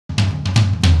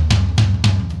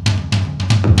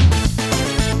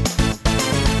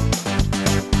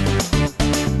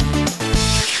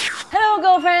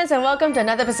guys, and welcome to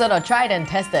another episode of Tried and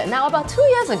Tested. Now, about 2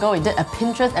 years ago, we did a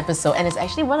Pinterest episode, and it's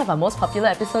actually one of our most popular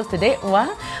episodes to date.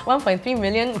 1.3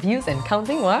 million views and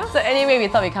counting. So anyway, we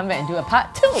thought we'd come back and do a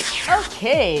part 2.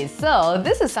 Okay, so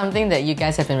this is something that you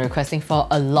guys have been requesting for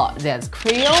a lot. That's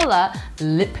Crayola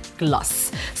lip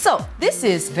gloss. So this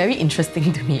is very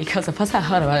interesting to me because the first time I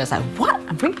heard about it, I was like, what?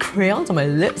 I'm putting crayons on my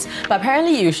lips? But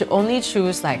apparently you should only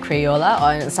choose like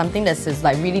Crayola or something that is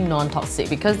like really non-toxic,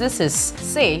 because this is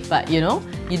safe, but you know,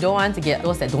 you don't want to get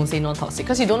those that don't say non-toxic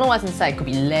because you don't know what's inside. It could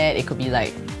be lead, it could be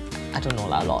like, I don't know,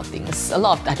 a lot of things.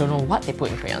 I don't know what they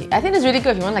put in crayons. I think it's really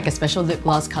good if you want like a special lip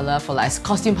gloss color for like a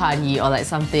costume party or like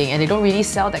something, and they don't really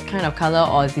sell that kind of color,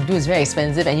 or if they do, it's very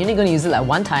expensive and you're only going to use it like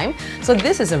one time. So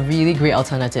this is a really great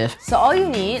alternative. So all you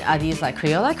need are these like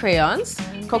Crayola crayons,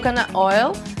 coconut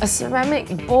oil, a ceramic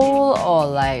bowl or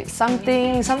like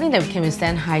something that can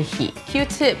withstand high heat,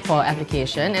 Q-tip for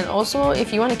application, and also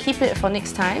if you want to keep it for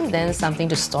next time, then something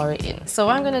to store it in. So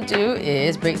what I'm going to do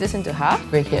is break this into half,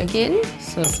 break it again,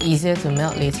 so it's easier to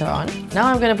melt later on. Now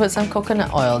I'm going to put some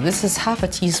coconut oil. This is half a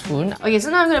teaspoon. Okay, so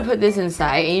now I'm going to put this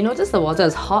inside, and you notice the water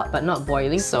is hot but not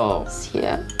boiling, so it's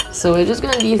here. So we're just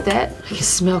going to leave that. I can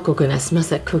smell coconut. It smells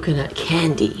like coconut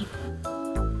candy.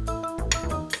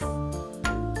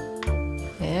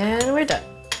 And we're done.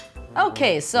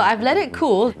 Okay, so I've let it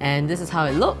cool, and this is how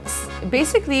it looks. It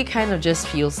basically kind of just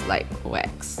feels like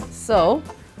wax. So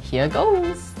here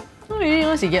goes. Really,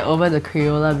 once you get over the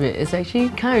Crayola bit, it's actually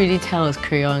can't really tell it's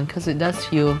crayon because it does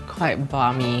feel quite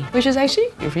balmy, which is actually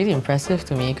really impressive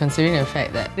to me considering the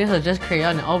fact that this was just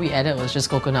crayon and all we added was just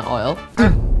coconut oil.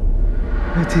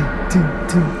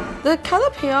 The colour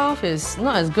payoff is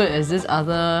not as good as this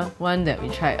other one that we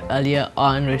tried earlier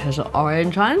on, which was the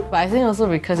orange one. But I think also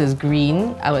because it's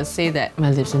green, I would say that my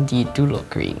lips indeed do look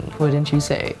green, wouldn't you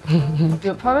say?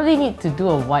 You'll probably need to do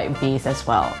a white base as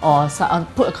well, or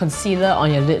put a concealer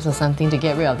on your lips or something to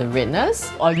get rid of the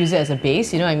redness, or use it as a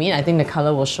base, you know what I mean? I think the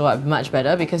colour will show up much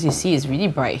better because you see it's really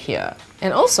bright here.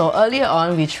 And also, earlier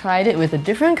on, we tried it with a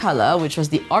different colour, which was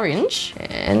the orange.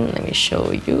 And let me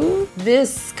show you.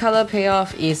 This colour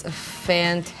payoff is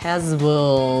fantastic.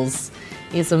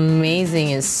 It's amazing.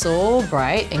 It's so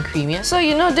bright and creamy. So,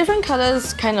 you know, different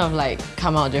colours kind of like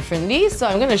come out differently. So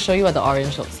I'm going to show you what the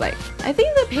orange looks like. I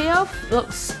think the payoff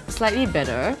looks slightly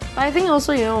better. But I think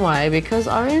also, you know why? Because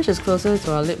orange is closer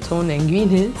to our lip tone than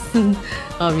green is,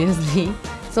 obviously.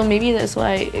 So maybe that's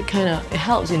why it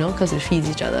helps, you know, because it feeds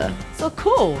each other. So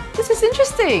cool! This is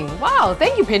interesting! Wow,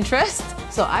 thank you, Pinterest!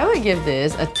 So I would give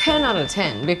this a 10 out of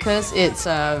 10 because it's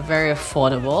very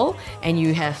affordable, and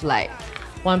you have like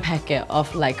one packet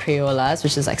of like Crayolas,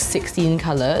 which is like 16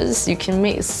 colours. You can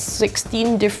make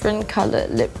 16 different coloured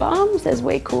lip balms. That's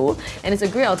way cool. And it's a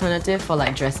great alternative for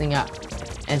like dressing up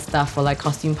and stuff for like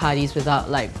costume parties without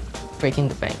like breaking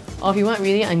the bank. Or if you want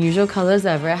really unusual colours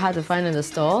that are very hard to find in the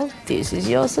store, this is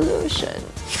your solution.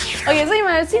 Okay, so you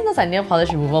might have seen those like nail polish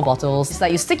removal bottles. It's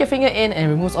like you stick your finger in and it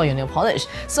removes all your nail polish.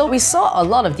 So we saw a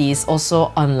lot of these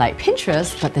also on like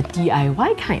Pinterest, but the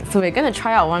DIY kind. So we're gonna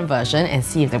try out one version and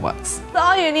see if it works. So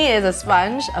all you need is a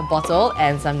sponge, a bottle,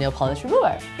 and some nail polish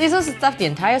remover. You're supposed to stuff the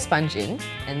entire sponge in,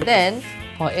 and then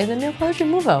pour in the nail polish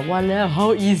remover. Wow,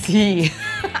 how easy!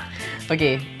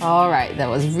 Okay, alright, that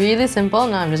was really simple.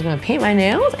 Now I'm just going to paint my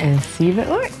nails and see if it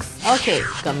works. Okay,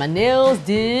 got my nails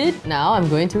did. Now I'm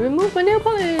going to remove my nail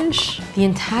polish. The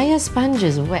entire sponge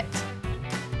is wet.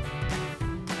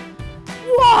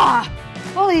 Wow!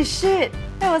 Holy shit,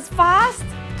 that was fast!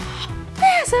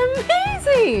 That's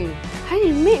amazing! How do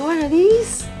you make one of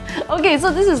these? Okay,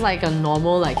 so this is like a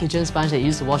normal like kitchen sponge that you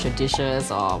use to wash your dishes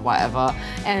or whatever.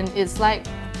 And it's like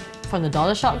from the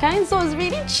dollar shop kind, so it's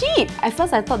really cheap. At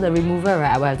first I thought the remover,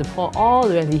 right, I would have to pour all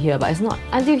the way until here, but it's not.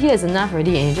 Until here is enough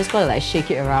already, and you just gotta like shake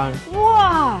it around.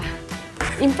 Wow!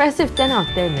 Impressive 10 out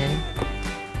of 10, man.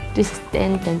 This is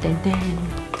 10.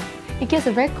 It gets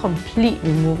a very complete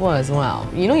removal as well.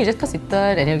 You know, you just press it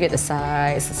turn and you'll get the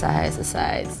sides.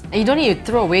 And you don't need to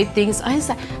throw away things. And it's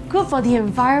like good for the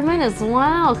environment as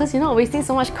well, because you're not wasting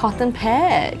so much cotton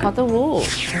wool.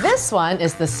 This one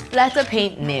is the splatter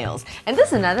paint nails. And this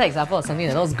is another example of something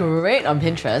that looks great on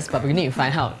Pinterest, but we need to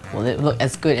find out, will it look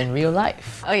as good in real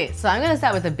life? Okay, so I'm going to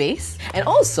start with the base. And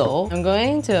also, I'm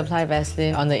going to apply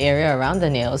Vaseline on the area around the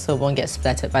nails so it won't get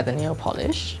splattered by the nail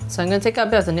polish. So I'm going to take out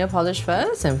a bit of the nail polish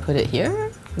first and put it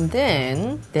here.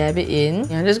 Then dab it in.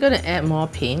 And I'm just going to add more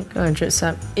paint. Going to drip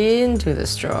some into the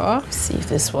straw. See if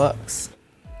this works.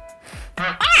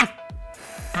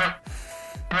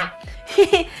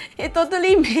 It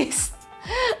totally missed.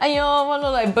 Ayo, one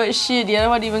look like bird shit. The other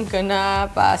one even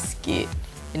kena basket.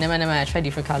 Okay, never mind, I try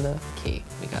different colour. Okay,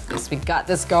 we got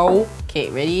this, girl. Okay,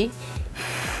 ready?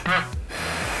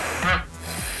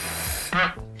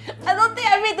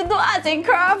 arts and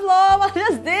craft lor. What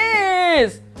is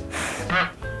this?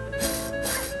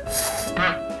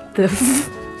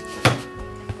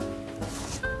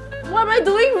 What am I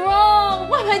doing wrong?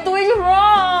 What am I doing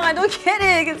wrong? I don't get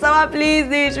it. Can someone please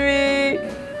teach me?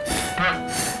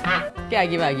 Okay, I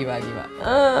give up.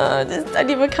 I didn't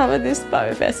even cover this part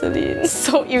with Vaseline.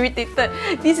 So irritated.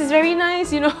 This is very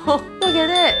nice, you know. Look at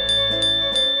it.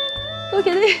 Look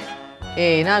at it.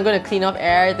 Okay, now I'm going to clean off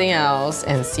everything else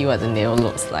and see what the nail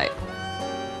looks like.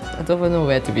 I don't even know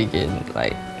where to begin.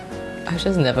 Like, I've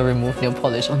just never removed nail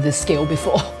polish on this scale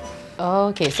before.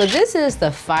 Okay, so this is the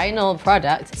final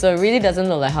product. So it really doesn't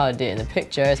look like how I did in the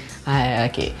pictures.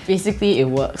 Okay, basically it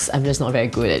works. I'm just not very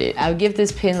good at it. I'll give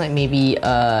this pin like maybe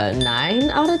a 9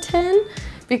 out of 10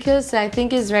 because I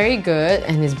think it's very good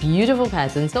and it's beautiful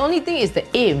patterns. The only thing is the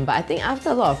aim, but I think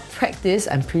after a lot of practice,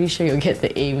 I'm pretty sure you'll get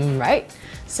the aim right.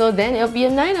 So then it'll be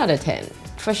a 9 out of 10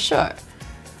 for sure.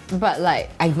 But like,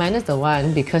 I minus the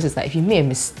 1 because it's like if you make a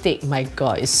mistake, my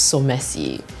god, it's so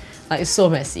messy. Like, it's so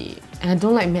messy. And I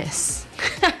don't like mess.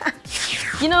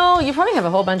 You know, you probably have a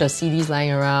whole bunch of CDs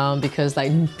lying around because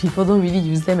like people don't really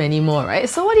use them anymore, right?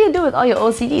 So what do you do with all your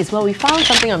old CDs? Well, we found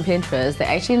something on Pinterest that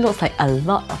actually looks like a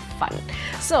lot of fun.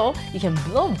 So you can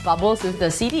blow bubbles with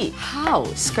the CD. How?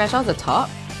 Scratch out the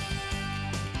top.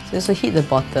 So just hit the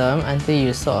bottom until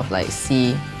you sort of like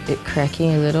see it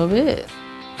cracking a little bit.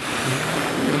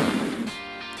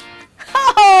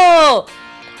 Oh!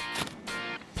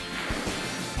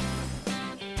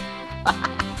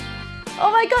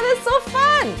 Oh my god, that's so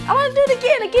fun! I want to do it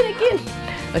again.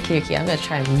 Okay, I'm gonna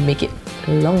try and make it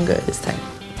longer this time.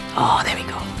 Oh, there we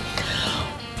go.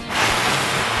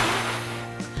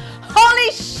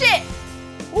 Holy shit!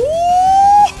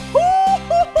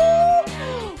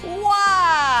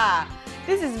 Wow!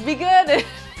 This is bigger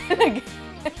than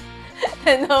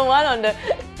the one on the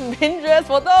Pinterest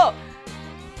photo.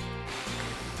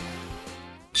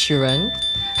 Children,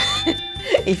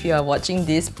 if you are watching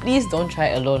this, please don't try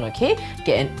alone, okay?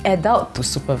 Get an adult to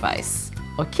supervise,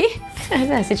 okay? And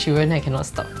then I say children, I cannot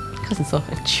stop because it's all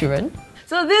children.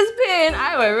 So this pin,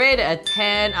 I would rate it a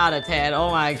 10 out of 10. Oh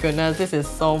my goodness, this is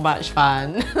so much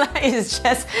fun. Like, it's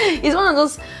one of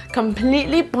those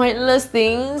completely pointless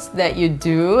things that you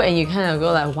do and you kind of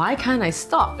go like, why can't I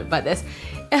stop? But there's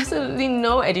absolutely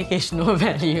no educational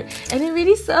value and it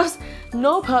really serves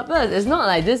no purpose. It's not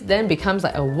like this then becomes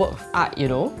like a work of art, you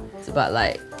know? But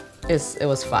like, it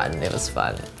was fun.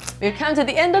 We've come to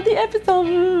the end of the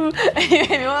episode. If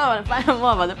you want to find out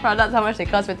more about the products, how much they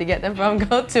cost, where to get them from,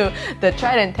 go to the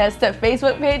Tried and Tested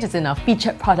Facebook page. It's in our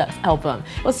featured products album.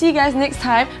 We'll see you guys next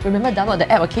time. Remember, download the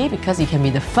app, okay? Because you can be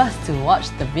the first to watch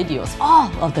the videos,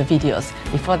 all of the videos,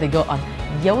 before they go on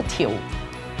YouTube.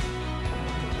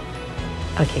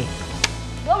 Okay.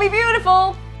 Go be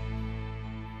beautiful!